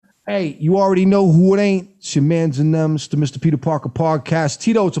Hey, you already know who it ain't. It's your mans and them's, the Mr. Peter Parker podcast.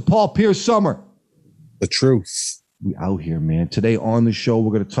 Tito, it's a Paul Pierce summer. The truth. We out here, man. Today on the show,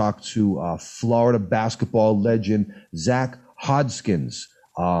 we're going to talk to Florida basketball legend Zack Hodkins.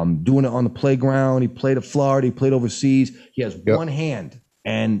 Doing it on the playground. He played at Florida. He played overseas. He has one hand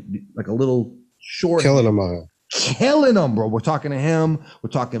and like a little short. Killing him. Killing them, bro. We're talking to him. We're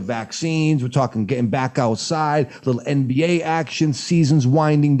talking vaccines. We're talking getting back outside. Little NBA action. Season's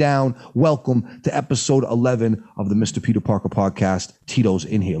winding down. Welcome to episode 11 of the Mr. Peter Parker podcast. Tito's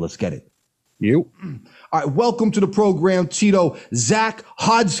in here. Let's get it. You. All right. Welcome to the program, Tito. Zack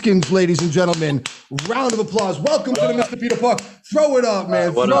Hodkins, ladies and gentlemen. Round of applause. Welcome to the Mr. Peter Parker. Throw it up,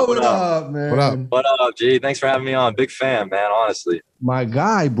 man. Throw it up, man. What up? What up, G? Thanks for having me on. Big fan, man, honestly. My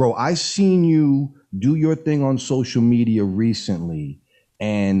guy, bro. I seen you do your thing on social media recently.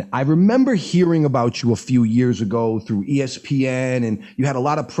 And I remember hearing about you a few years ago through ESPN, and you had a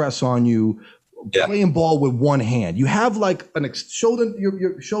lot of press on you playing ball with one hand. You have like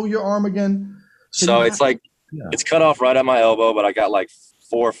show your arm again. So it's like, it's cut off right at my elbow, but I got like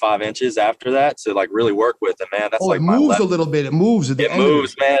 4 or 5 inches after that to like really work with it, man. That's like it my moves left. a little bit. It moves. It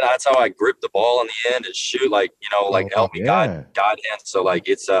moves, man. That's how I grip the ball in the end and shoot, like, help me guide hand. So like,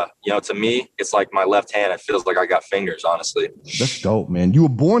 it's, to me, it's like my left hand. It feels like I got fingers, honestly. That's dope, man. You were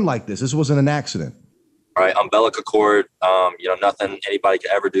born like this. This wasn't an accident. Right. Umbilical cord, nothing anybody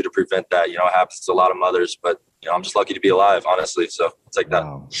could ever do to prevent that. It happens to a lot of mothers, but I'm just lucky to be alive, honestly. So it's like that.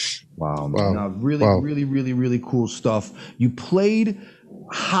 Wow, man. Now, really cool stuff. You played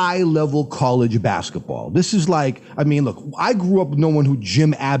high-level college basketball. This is like, look, I grew up knowing who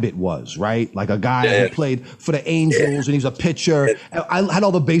Jim Abbott was, right? Like a guy who played for the Angels, and he's a pitcher. I had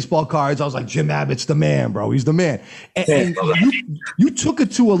all the baseball cards. I was like, Jim Abbott's the man, bro. He's the man. And you took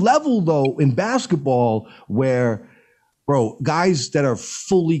it to a level, though, in basketball where, bro, guys that are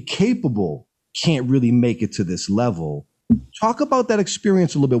fully capable can't really make it to this level. Talk about that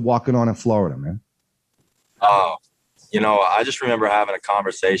experience a little bit walking on in Florida, man. Oh, I just remember having a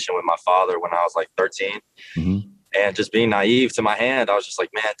conversation with my father when I was like 13 and just being naive to my hand. I was just like,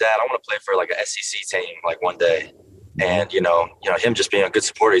 man, Dad, I want to play for like a SEC team like one day. And, him just being a good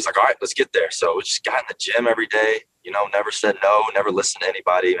supporter, he's like, all right, let's get there. So we just got in the gym every day, never said no, never listened to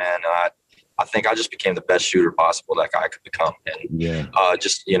anybody, man. I think I just became the best shooter possible that guy could become. And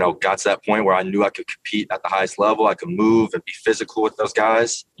got to that point where I knew I could compete at the highest level. I could move and be physical with those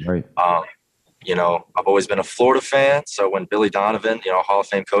guys. Right. I've always been a Florida fan. So when Billy Donovan, Hall of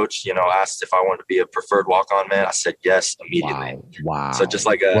Fame coach, asked if I wanted to be a preferred walk-on man, I said yes immediately. Wow. So just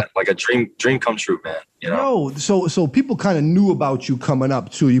like a dream come true, man. No, so people kind of knew about you coming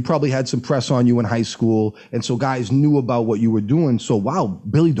up too. You probably had some press on you in high school, and so guys knew about what you were doing. So wow,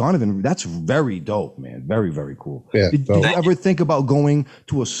 Billy Donovan, that's very dope, man. Very, very cool. Yeah. Did you ever think about going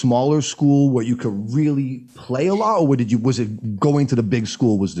to a smaller school where you could really play a lot, or was it going to the big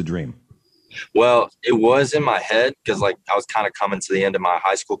school was the dream? Well, it was in my head because like I was kind of coming to the end of my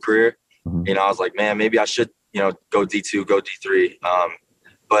high school career. I was like, man, maybe I should, go D2, go D3.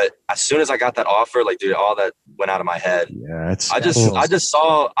 But as soon as I got that offer, like, dude, all that went out of my head. Yeah, I just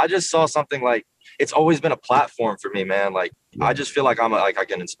saw something like, it's always been a platform for me, man. Like, I just feel like I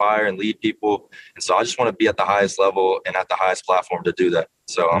can inspire and lead people. And so I just want to be at the highest level and at the highest platform to do that.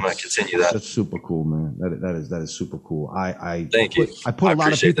 So I'm going to continue that. That's super cool, man. That is super cool. Thank you. I put a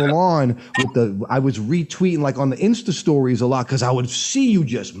lot of people on with I was retweeting like on the Insta stories a lot because I would see you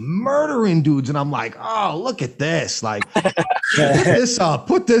just murdering dudes. And I'm like, oh, look at this. Like,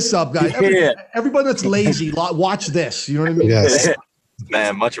 put this up, guys. Everybody that's lazy, watch this. You know what I mean? Yes.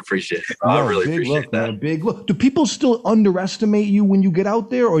 Man, much appreciated. I really appreciate that. Man, big look. Do people still underestimate you when you get out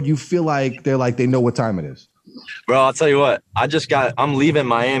there, or do you feel like they know what time it is? Bro, I'll tell you what. I'm leaving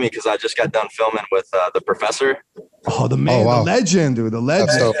Miami because I just got done filming with the professor. Oh, the man, the legend, dude, the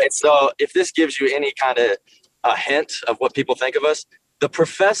legend. And so if this gives you any kind of a hint of what people think of us, the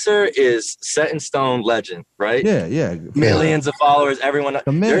professor is set in stone legend, right? Yeah. Millions of followers, everyone.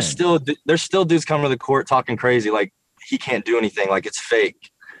 There's still dudes coming to the court talking crazy like he can't do anything, like it's fake.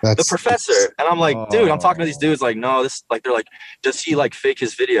 The professor. And I'm like, dude, I'm talking to these dudes like, no, they're like, does he like fake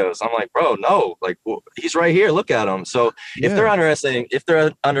his videos? I'm like, bro, no, like he's right here. Look at him. So if they're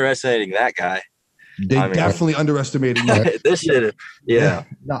underestimating that guy, They definitely underestimated you. This shit, yeah.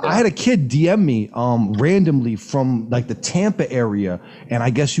 Now, I had a kid DM me randomly from like the Tampa area, and I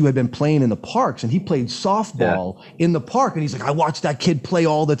guess you had been playing in the parks, and he played softball in the park, and he's like, I watch that kid play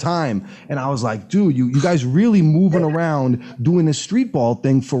all the time. And I was like, dude, you guys really moving around doing this street ball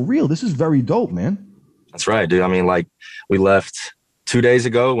thing for real. This is very dope, man. That's right, dude. I mean, like, we left 2 days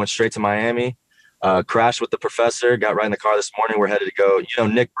ago, went straight to Miami. Crashed with the professor, got right in the car this morning. We're headed to go,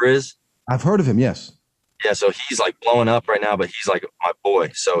 Nick Briz. I've heard of him, yes. Yeah, so he's like blowing up right now, but he's like my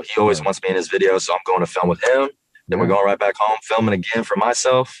boy. So he always wants me in his video. So I'm going to film with him. Then we're going right back home, filming again for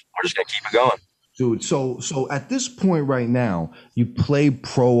myself. We're just going to keep it going. Dude, so at this point right now, you play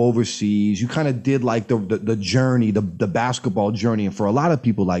pro overseas. You kind of did like the journey, the basketball journey. And for a lot of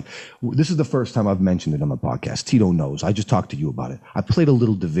people, like, this is the first time I've mentioned it on the podcast. Tito knows. I just talked to you about it. I played a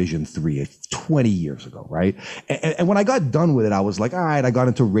little Division III 20 years ago, right? And when I got done with it, I was like, all right, I got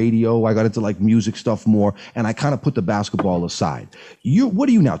into radio. I got into like music stuff more. And I kind of put the basketball aside. What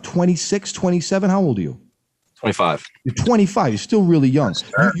are you now, 26, 27? How old are you? 25. You're 25. You're still really young.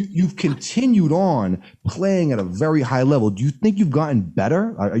 You've continued on playing at a very high level. Do you think you've gotten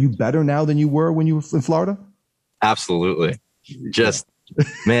better? Are you better now than you were when you were in Florida? Absolutely. Just,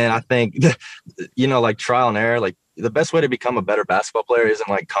 man, I think, like trial and error, like the best way to become a better basketball player isn't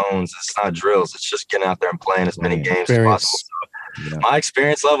like cones. It's not drills. It's just getting out there and playing as many games as possible. So my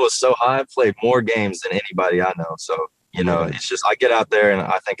experience level is so high. I've played more games than anybody I know. So, it's just, I get out there and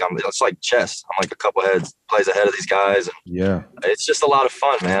I think it's like chess. I'm like a couple plays ahead of these guys. And it's just a lot of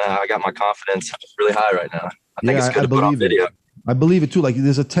fun, man. I got my confidence really high right now. I think it's good to put on video. I believe it too. Like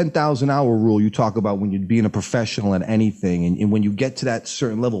there's a 10,000 hour rule you talk about when you're being a professional at anything. And when you get to that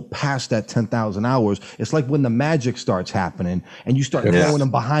certain level past that 10,000 hours, it's like when the magic starts happening and you start throwing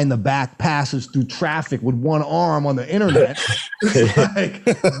them behind the back passes through traffic with one arm on the internet. It's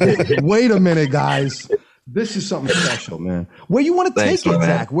like, wait a minute, guys. This is something special, man. Where you want to take it,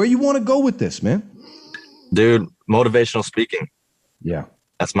 Zach? Where you want to go with this, man? Dude, motivational speaking. Yeah.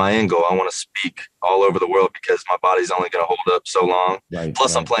 That's my end goal. I want to speak all over the world because my body's only going to hold up so long.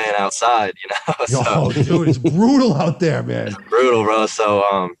 Plus, I'm playing outside, So, dude, it's brutal out there, man. Brutal, bro.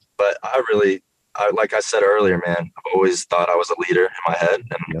 So, but like I said earlier, man, I've always thought I was a leader in my head,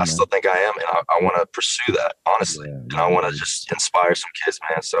 and I still think I am, and I want to pursue that, honestly. And I want to just inspire some kids,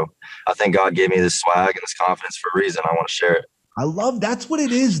 man. So I think God gave me this swag and this confidence for a reason. I want to share it. I love that's what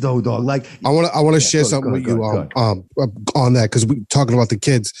it is, though, dog. Like I want to share something with you on that because we're talking about the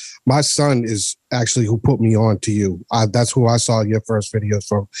kids. My son is actually who put me on to you. That's who I saw your first videos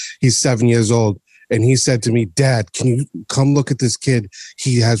from. He's 7 years old. And he said to me, Dad, can you come look at this kid?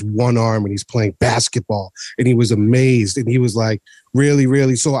 He has one arm and he's playing basketball. And he was amazed. And he was like, really,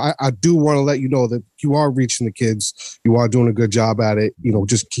 really. So I do want to let you know that you are reaching the kids. You are doing a good job at it.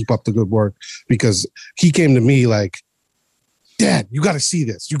 Just keep up the good work. Because he came to me like, Dad, you got to see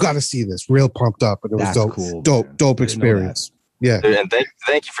this. You got to see this. Real pumped up. And it was dope, cool, dope experience. Yeah. Dude, and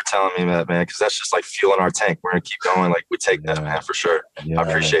thank you for telling me that, man, because that's just like fueling our tank. We're going to keep going. Like, we take that, man, for sure. Yeah. I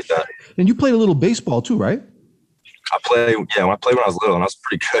appreciate that. And you played a little baseball too, right? I played when I was little, and I was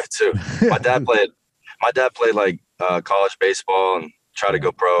pretty good too. My dad played like college baseball and tried to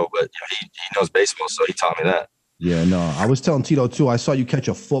go pro, but he knows baseball, so he taught me that. Yeah, no, I was telling Tito too, I saw you catch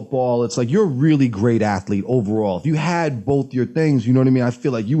a football. It's like you're a really great athlete overall. If you had both your things, you know what I mean? I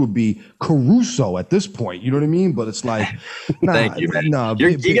feel like you would be Caruso at this point, you know what I mean? But it's like, thank you, man.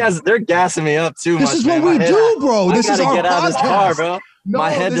 You guys, they're gassing me up too much. This is what we do, bro. This is our get podcast. Out of this car, bro. No,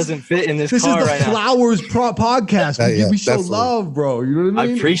 my head doesn't fit in this car right now. This is the Flowers podcast. We show love, bro. You know what I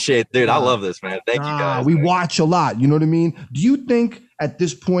mean? I appreciate it, dude. I love this, man. Thank you guys. We watch a lot. You know what I mean? Do you think at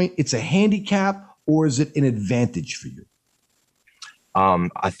this point it's a handicap or is it an advantage for you?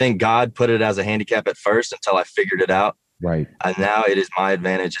 I think God put it as a handicap at first until I figured it out. Right. And now it is my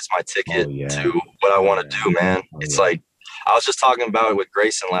advantage. It's my ticket to what I want to do, man. It's like, I was just talking about it with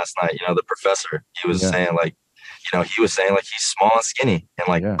Grayson last night, the professor. He was saying like, he's small and skinny and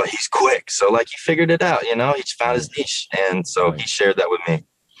like, but he's quick. So like he figured it out, he found his niche. And so he shared that with me.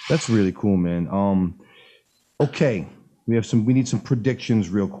 That's really cool, man. Okay. We need some predictions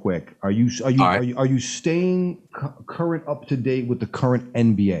real quick. Are you staying current up to date with the current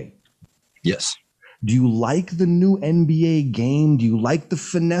NBA? Yes. Do you like the new NBA game? Do you like the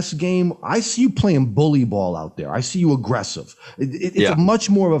finesse game? I see you playing bully ball out there. I see you aggressive. It's a much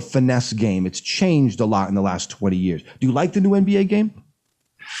more of a finesse game. It's changed a lot in the last 20 years. Do you like the new NBA game?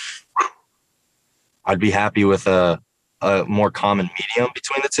 I'd be happy with a more common medium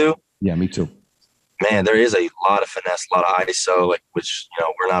between the two. Yeah, me too. Man, there is a lot of finesse, a lot of ISO, which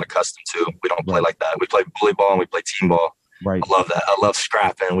we're not accustomed to. We don't play like that. We play bully ball and we play team ball. Right. I love that. I love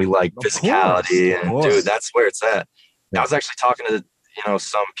scrapping. We like physicality, and dude, that's where it's at. Yeah. I was actually talking to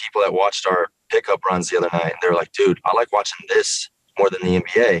some people that watched our pickup runs the other night, and they're like, "Dude, I like watching this more than the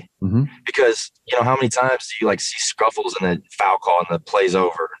NBA because how many times do you see scuffles and then foul call and the play's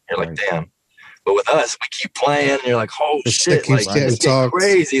over? And you're like, damn. But with us, we keep playing, and you're like, oh shit, like it's getting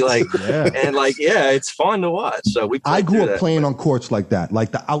crazy, like, and like, it's fun to watch. So I grew up playing on courts like that,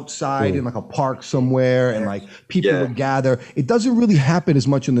 like the outside in like a park somewhere, and like people would gather. It doesn't really happen as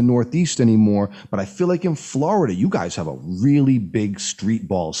much in the Northeast anymore, but I feel like in Florida, you guys have a really big street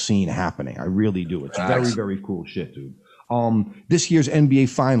ball scene happening. I really do. It's very, very cool shit, dude. This year's NBA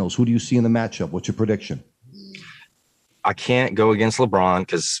Finals, who do you see in the matchup? What's your prediction? I can't go against LeBron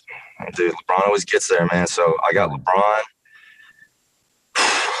because, dude, LeBron always gets there, man. So I got LeBron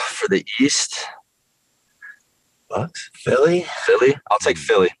for the East. Bucks, Philly. I'll take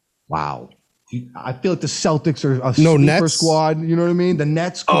Philly. Wow. I feel like the Celtics are a sleeper squad. You know what I mean? The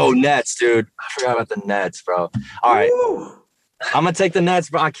Nets. Oh, Nets, dude. I forgot about the Nets, bro. All right. Woo. I'm gonna take the Nets,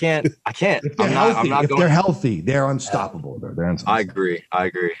 but I can't. If they're healthy, they're unstoppable. They're unstoppable. I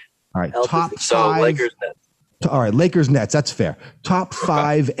agree. All right, top 5. So Lakers, Nets. All right, Lakers, Nets. That's fair. Top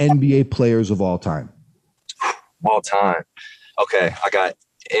 5 NBA players of all time. All time. Okay, I got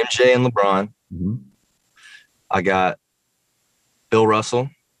MJ and LeBron. Mm-hmm. I got Bill Russell.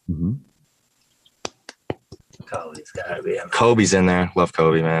 Mm-hmm. Kobe's gotta be. Kobe's in there. Love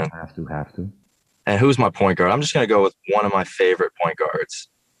Kobe, man. Have to. And who's my point guard? I'm just gonna go with one of my favorite point guards.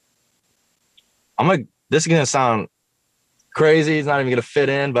 This is gonna sound crazy. It's not even going to fit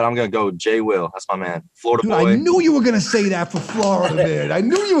in, but I'm going to go Jay Will. That's my man. Florida boy. I knew you were going to say that for Florida, man. I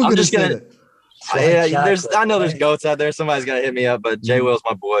knew you were going to say that. I know there's goats out there. Somebody's going to hit me up, but Jay Will's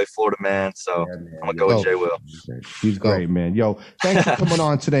my boy, Florida man. So I'm going to go with Jay Will. He's great, man. Yo, thanks for coming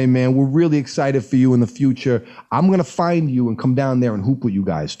on today, man. We're really excited for you in the future. I'm going to find you and come down there and hoop with you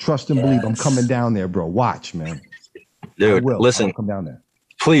guys. Trust and believe I'm coming down there, bro. Watch, man. Dude, listen. Come down there.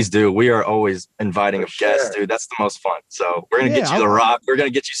 Please do. We are always inviting guests, dude. That's the most fun. So we're going to get you the rock. We're going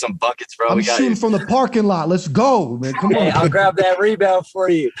to get you some buckets, bro. I'm shooting from the parking lot. Let's go, man. Come on. I'll grab that rebound for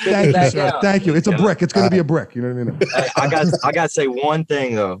you. Thank you, sir. Thank you. It's a brick. It's going to be a brick. You know what I mean? I got to say one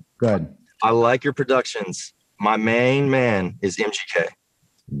thing, though. Go ahead. I like your productions. My main man is MGK.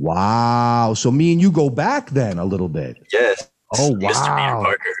 Wow. So me and you go back then a little bit. Yes. Oh, wow. Mr. Peter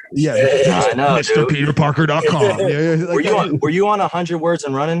Parker. Yeah, I know, MrPeterParker.com. Were you on 100 Words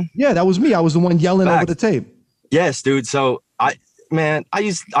and Running? Yeah, that was me. I was the one yelling over the tape. Yes, dude. So I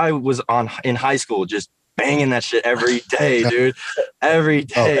was in high school just banging that shit every day, dude. Every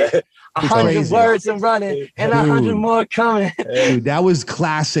day. 100 words and running, and 100 more coming. Dude, that was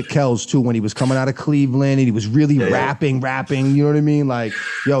classic Kells too. When he was coming out of Cleveland, and he was really rapping. You know what I mean? Like,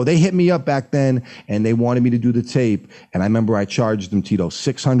 yo, they hit me up back then, and they wanted me to do the tape. And I remember I charged them, Tito,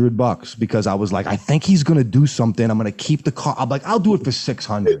 $600 because I was like, I think he's gonna do something. I'm gonna keep the car. I'm like, I'll do it for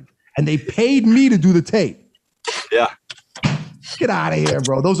 $600, and they paid me to do the tape. Yeah. Get out of here,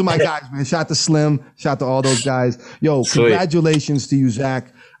 bro. Those are my guys, man. Shout to Slim. Shout to all those guys. Yo, congratulations to you,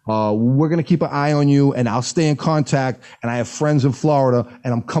 Zach. We're going to keep an eye on you, and I'll stay in contact. And I have friends in Florida,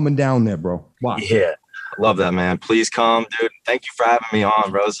 and I'm coming down there, bro. Watch. Yeah. Love that, man. Please come, dude. Thank you for having me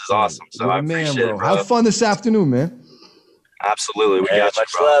on, bro. This is awesome. So I appreciate it, bro. Have fun this afternoon, man. Absolutely. We got you,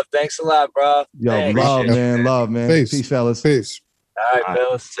 much love. Thanks a lot, bro. Yo, love, man. Peace, fellas. Peace. All right,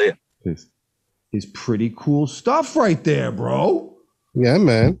 fellas. See ya. Peace. It's pretty cool stuff right there, bro. Yeah,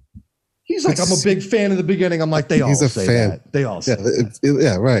 man. He's like, I'm a big fan in the beginning. I'm like, they all say that. They all say that.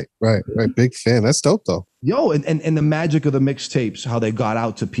 Yeah, right. Big fan. That's dope, though. Yo, and the magic of the mixtapes, how they got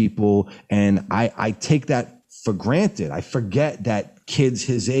out to people. And I take that for granted. I forget that kids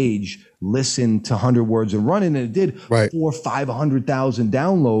his age listen to 100 Words and Running, and it did 400,000 or 500,000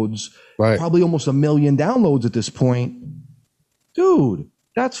 downloads. Right. Probably almost 1 million downloads at this point. Dude,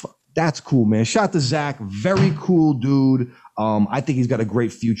 that's cool, man. Shout to Zach. Very cool dude. I think he's got a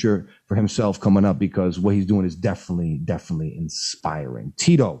great future for himself coming up because what he's doing is definitely inspiring.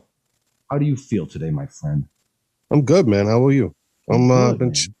 Tito, how do you feel today, my friend? I'm good, man. How are you?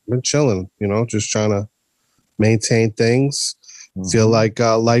 Been chilling, just trying to maintain things. Feel like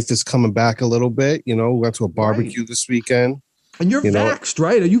life is coming back a little bit. We went to a barbecue this weekend. And you're vaxxed,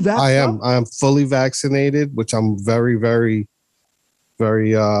 right? Are you vaxxed? I am fully vaccinated, which I'm very, very,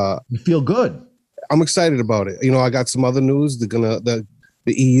 very you feel good. I'm excited about it. I got some other news. The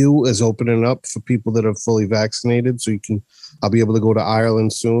EU is opening up for people that are fully vaccinated. So I'll be able to go to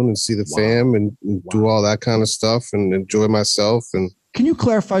Ireland soon and see the fam and do all that kind of stuff and enjoy myself. And can you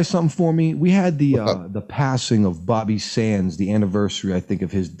clarify something for me? We had the passing of Bobby Sands, the anniversary, I think,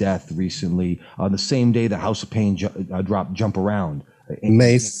 of his death recently, on the same day the House of Pain dropped Jump Around.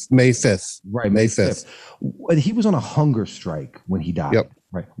 May 5th. Right, May 5th. He was on a hunger strike when he died. Yep.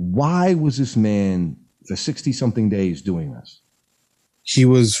 Right. Why was this man for 60-something days doing this? He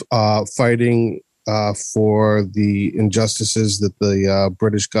was fighting for the injustices that the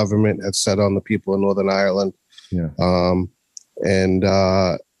British government had set on the people in Northern Ireland. Yeah.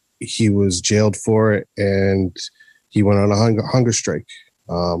 And he was jailed for it, and he went on a hunger strike.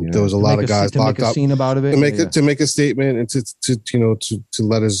 There was a lot of guys locked up. Scene about it, to make a statement and to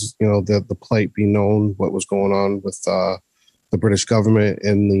let us the plight be known, what was going on with the British government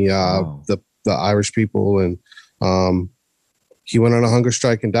and the Irish people, and he went on a hunger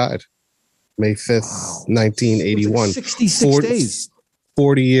strike and died May 5th, 1981. 66 days.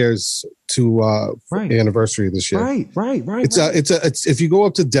 40 years to anniversary this year. Right. It's if you go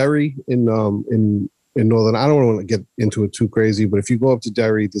up to Derry in Northern, I don't want to get into it too crazy, but if you go up to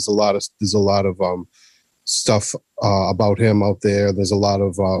Derry, there's a lot of stuff about him out there. There's a lot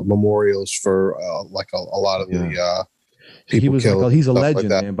of memorials for a lot of the people killed. He's a legend,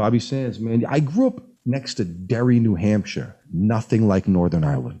 man. Bobby Sands, man. I grew up next to Derry, New Hampshire. Nothing like Northern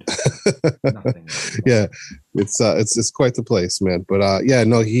Ireland. Nothing. Yeah, it's quite the place, man. But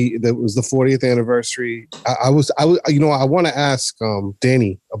that was the 40th anniversary. I want to ask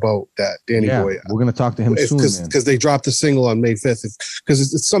Danny about that. Danny Boy. We're gonna talk to him soon, because they dropped the single on May 5th.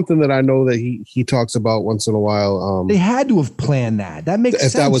 Because it's something that I know that he talks about once in a while. They had to have planned that. That makes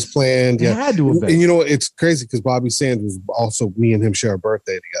sense. If that was planned, they had to have been. And it's crazy because Bobby Sands was also, me and him share a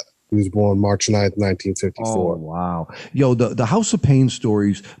birthday together. He was born March 9th, 1954. Oh, wow. Yo, the House of Pain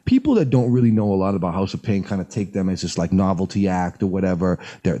stories, people that don't really know a lot about House of Pain kind of take them as this like novelty act or whatever.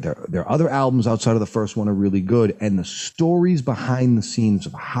 Their other albums outside of the first one are really good. And the stories behind the scenes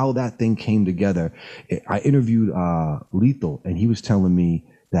of how that thing came together. I interviewed Lethal, and he was telling me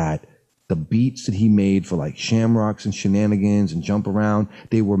that the beats that he made for like Shamrocks and Shenanigans and Jump Around,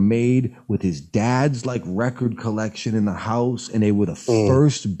 they were made with his dad's like record collection in the house, and they were the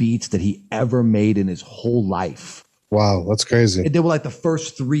first beats that he ever made in his whole life. Wow, that's crazy. They were like the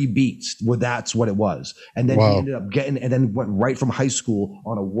first 3 beats where that's what it was. And then he ended up and then went right from high school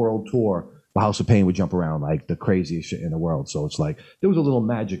on a world tour. The House of Pain would Jump Around like the craziest shit in the world. So it's like, there was a little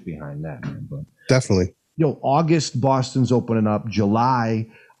magic behind that, man. But definitely. August, Boston's opening up. July,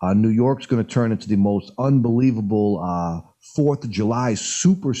 New York's going to turn into the most unbelievable 4th of July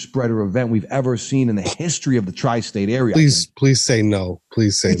super spreader event we've ever seen in the history of the tri-state area. Please say no.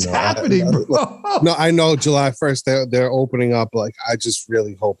 Please say it's no. It's happening, bro. No, I know July 1st they're opening up. Like, I just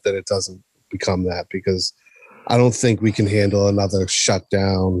really hope that it doesn't become that, because I don't think we can handle another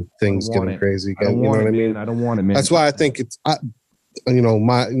shutdown, things getting crazy again. You know what I mean? I don't want it, man. That's why I think it's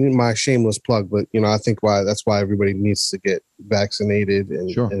my shameless plug, but I think that's why everybody needs to get vaccinated,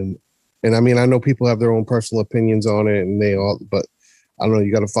 and I mean, I know people have their own personal opinions on it, and but I don't know,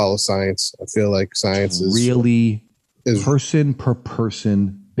 you got to follow science. I feel like science is really person per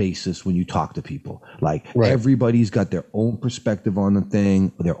person basis when you talk to people. Like, everybody's got their own perspective on the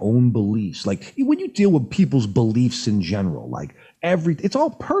thing, their own beliefs. Like, when you deal with people's beliefs in general, like it's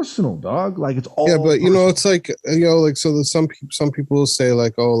all personal, dog. Like, it's all but personal. it's like so there's some people will say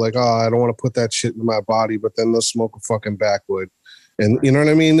like, oh, I don't want to put that shit in my body, but then they'll smoke a fucking backwood. And you know what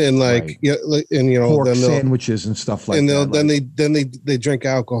I mean, and pork then sandwiches and stuff like that. And they drink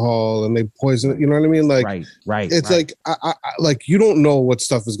alcohol and they poison it. You know what I mean? Like, It's like I like, you don't know what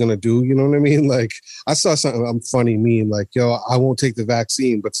stuff is gonna do. You know what I mean? Like, I saw something funny meme like, I won't take the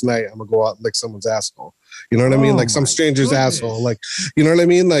vaccine, but tonight I'm gonna go out and lick someone's asshole. You know what I mean? Like, some stranger's asshole. Like, you know what I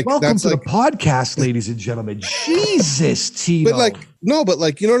mean? Like, welcome to the podcast, ladies and gentlemen. Jesus, Tito. But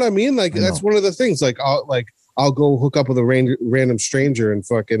you know what I mean? Like, that's one of the things. Like, I'll go hook up with a random stranger and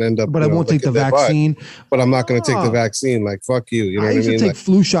fucking end up. But I won't take the vaccine. But I'm not going to take the vaccine. Like, fuck you. You know what I mean? I used to take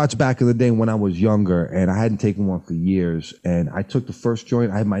flu shots back in the day when I was younger, and I hadn't taken one for years. And I took the first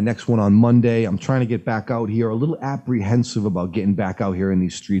joint. I had my next one on Monday. I'm trying to get back out here. A little apprehensive about getting back out here in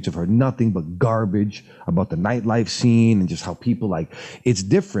these streets. I've heard nothing but garbage about the nightlife scene and just how people it's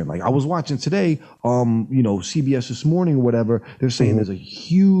different. Like, I was watching today, CBS this morning or whatever. They're saying there's a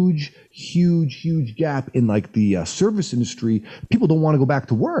huge gap in like the service industry. People don't want to go back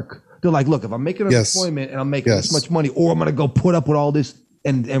to work. They're like, look, if I'm making an employment and I'm making this much money, or I'm going to go put up with all this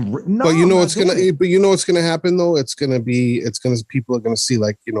and no. But what's gonna happen though? People are gonna see,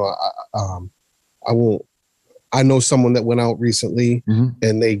 like, I know someone that went out recently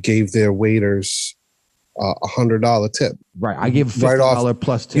and they gave their waiters $100 tip. Right. I gave $50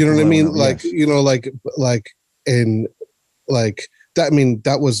 plus tip. You know what I mean?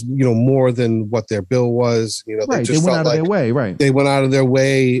 That was, more than what their bill was. They just went out of their way. Right. They went out of their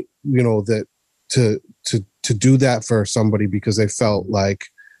way, that to do that for somebody, because they felt like,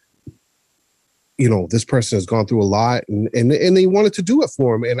 this person has gone through a lot and they wanted to do it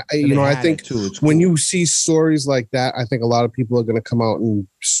for him. And I think when you see stories like that, I think a lot of people are going to come out and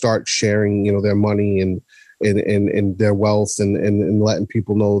start sharing, their money and their wealth and letting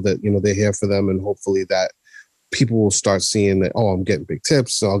people know that, they're here for them. And hopefully that people will start seeing that, oh, I'm getting big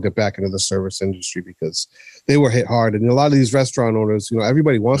tips, so I'll get back into the service industry because they were hit hard. And a lot of these restaurant owners,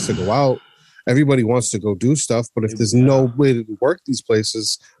 everybody wants to go out. Everybody wants to go do stuff, but if there's no way to work these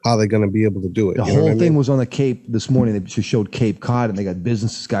places, how are they going to be able to do it? The whole thing was on the Cape this morning. They just showed Cape Cod, and they got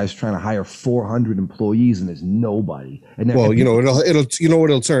business guys trying to hire 400 employees, and there's nobody. And well,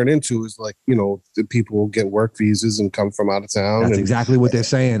 it'll turn into is like the people will get work visas and come from out of town. That's exactly what they're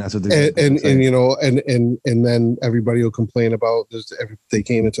saying. That's what they're saying. And then everybody will complain about they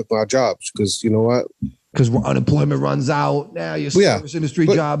came and took our jobs because you know what. Because unemployment runs out now, your service industry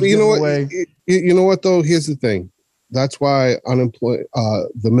jobs you know what? away. You know what though? Here's the thing. That's why the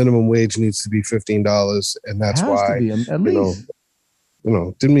minimum wage needs to be $15, and that's why at least.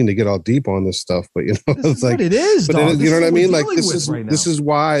 Didn't mean to get all deep on this stuff, but it's like it is. But you know what I mean? Like this is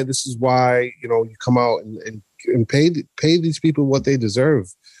why you come out and pay these people what they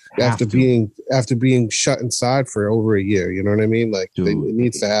deserve. After being shut inside for over a year, you know what I mean? Like, dude, it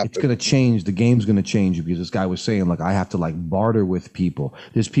needs to happen. It's going to change. The game's going to change because this guy was saying, like, I have to barter with people.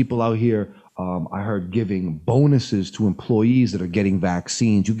 There's people out here. I heard giving bonuses to employees that are getting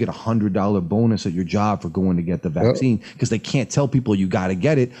vaccines. You get $100 bonus at your job for going to get the vaccine because they can't tell people you got to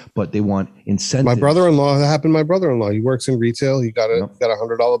get it, but they want incentives. My brother-in-law, that happened to my brother-in-law. He works in retail. He got a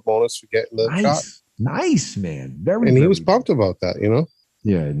 $100 bonus for getting the shot. Nice, man. He was pumped about that,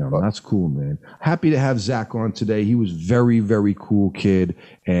 Yeah, no, that's cool, man. Happy to have Zack on today. He was very, very cool kid.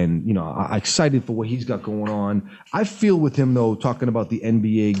 And, I'm excited for what he's got going on. I feel with him, though, talking about the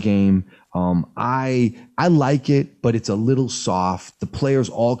NBA game, I like it, but it's a little soft. The players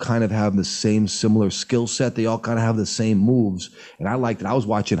all kind of have the same similar skill set. They all kind of have the same moves. And I liked it. I was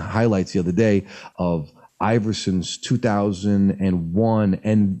watching highlights the other day of Iverson's 2001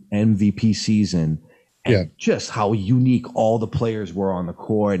 MVP season. And just how unique all the players were on the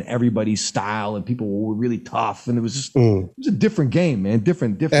court and everybody's style and people were really tough. And it was just it was a different game, man.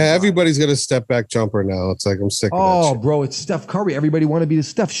 Different. Everybody's got a step back jumper now. It's like I'm sick of that shit. Bro, it's Steph Curry. Everybody want to be the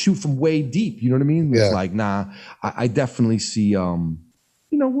Steph, shoot from way deep. You know what I mean? It's like, nah, I definitely see,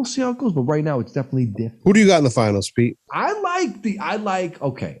 we'll see how it goes. But right now it's definitely different. Who do you got in the finals, Pete?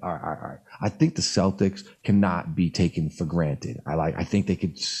 Okay. All right. I think the Celtics cannot be taken for granted. I think they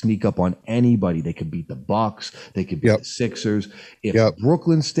could sneak up on anybody. They could beat the Bucks. They could beat the Sixers. If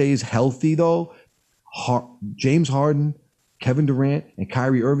Brooklyn stays healthy, though, James Harden, Kevin Durant, and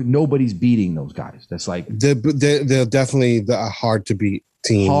Kyrie Irving, nobody's beating those guys. That's like they're definitely a hard to beat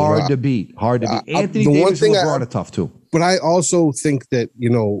team. Hard to beat. Anthony Davis and LeBron are tough too. But I also think that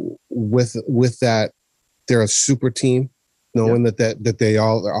with that, they're a super team. Knowing that they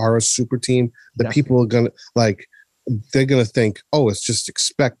all are a super team, that people are they're gonna think, oh, it's just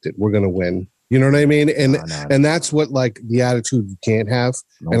expected. We're gonna win. You know what I mean? And that's what the attitude you can't have.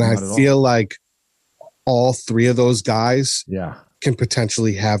 And I feel like all three of those guys can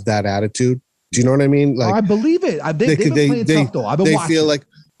potentially have that attitude. Do you know what I mean? Like, I believe it. They've been playing tough though. I've been watching. Feel like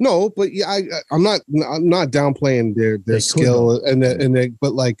I'm not downplaying their skill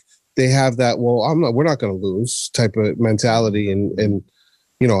but they have that, we're not going to lose type of mentality. And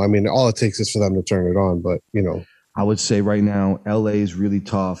all it takes is for them to turn it on. But, I would say right now, LA is really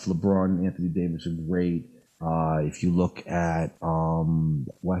tough. LeBron and Anthony Davis are great. If you look at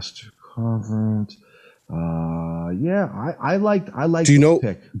Western Conference, I like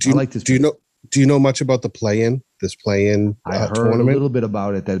this pick. Do you know much about the play-in? This play-in I heard tournament? A little bit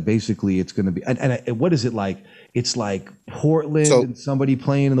about it. That basically it's going to be, and what is it like? It's like Portland and somebody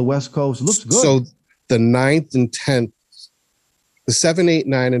playing in the West Coast. It looks good. So the 9th and 10th, the 7, 8,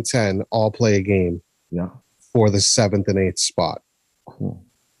 9, and 10 all play a game. Yeah. For the 7th and 8th spot. Cool.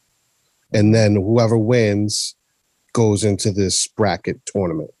 And then whoever wins goes into this bracket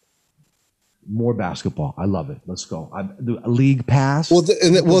tournament. More basketball. I love it. Let's go. A league pass. Well,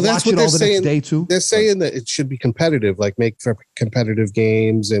 that's what they're saying. Day too. They're saying that it should be competitive, make for competitive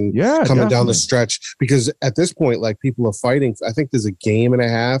games and coming down the stretch. Because at this point, people are fighting. I think there's a game and a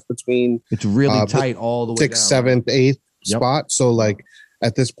half between. It's really tight all the way 6th, 7th, 8th spot. So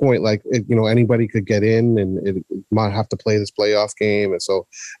at this point, anybody could get in and it might have to play this playoff game. And so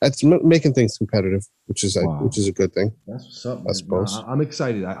that's making things competitive, which is a good thing. That's what's up, I suppose. No, I'm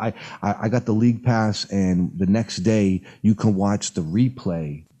excited. I got the league pass, and the next day you can watch the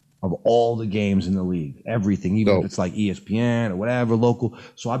replay of all the games in the league, everything, even if it's like ESPN or whatever local.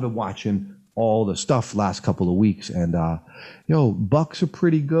 So I've been watching all the stuff last couple of weeks. And, Bucks are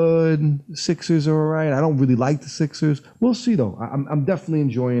pretty good. Sixers are all right. I don't really like the Sixers. We'll see, though. I'm definitely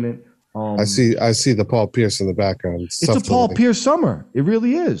enjoying it. I see the Paul Pierce in the background. It's a Paul Pierce summer. It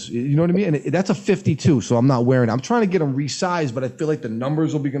really is. You know what I mean? And that's a 52, so I'm not wearing it. I'm trying to get them resized, but I feel like the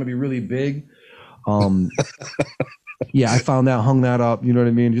numbers will be going to be really big. Yeah, I found that, hung that up. You know what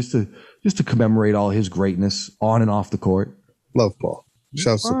I mean? Just to commemorate all his greatness on and off the court. Love Paul.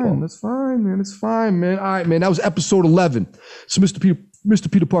 Shouts to Paul. That's fine, man. It's fine, man. All right, man. That was episode 11. So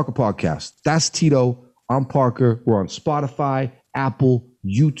Mr. Peter Parker Podcast. That's Tito. I'm Parker. We're on Spotify, Apple,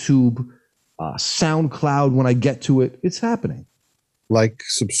 YouTube, SoundCloud. When I get to it, it's happening. Like,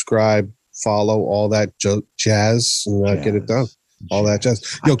 subscribe, follow, all that jazz, and get it done. All that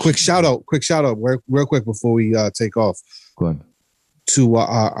jazz. Yo, quick shout out, real quick before we take off. Go ahead. To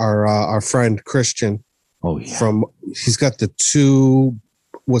our friend Christian. Oh yeah. He's got the two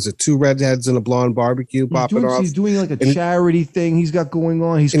redheads and a blonde barbecue popping off. He's doing like a charity thing he's got going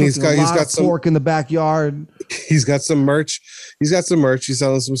on. He's got some pork in the backyard. He's got some merch. He's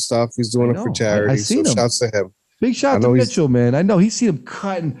selling some stuff. He's doing it for charity. I seen him. Shouts to him. Big shout to Mitchell, man. I know he's seen him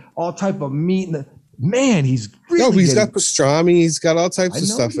cutting all type of meat. Man, he's really he's got pastrami. He's got all types of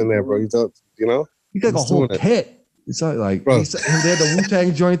stuff in there, bro. He's got a whole pit. It's not like they had the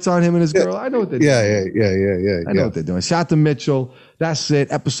Wu-Tang joints on him and his girl. I know what they're doing. Yeah. I know what they're doing. Shout out to Mitchell. That's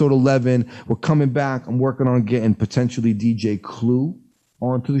it. Episode 11. We're coming back. I'm working on getting potentially DJ Clue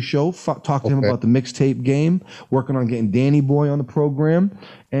onto the show. Talk to him about the mixtape game. Working on getting Danny Boy on the program.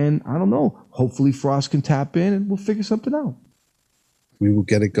 And I don't know. Hopefully Frost can tap in and we'll figure something out. We will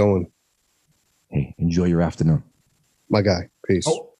get it going. Hey, enjoy your afternoon. My guy. Peace. Oh.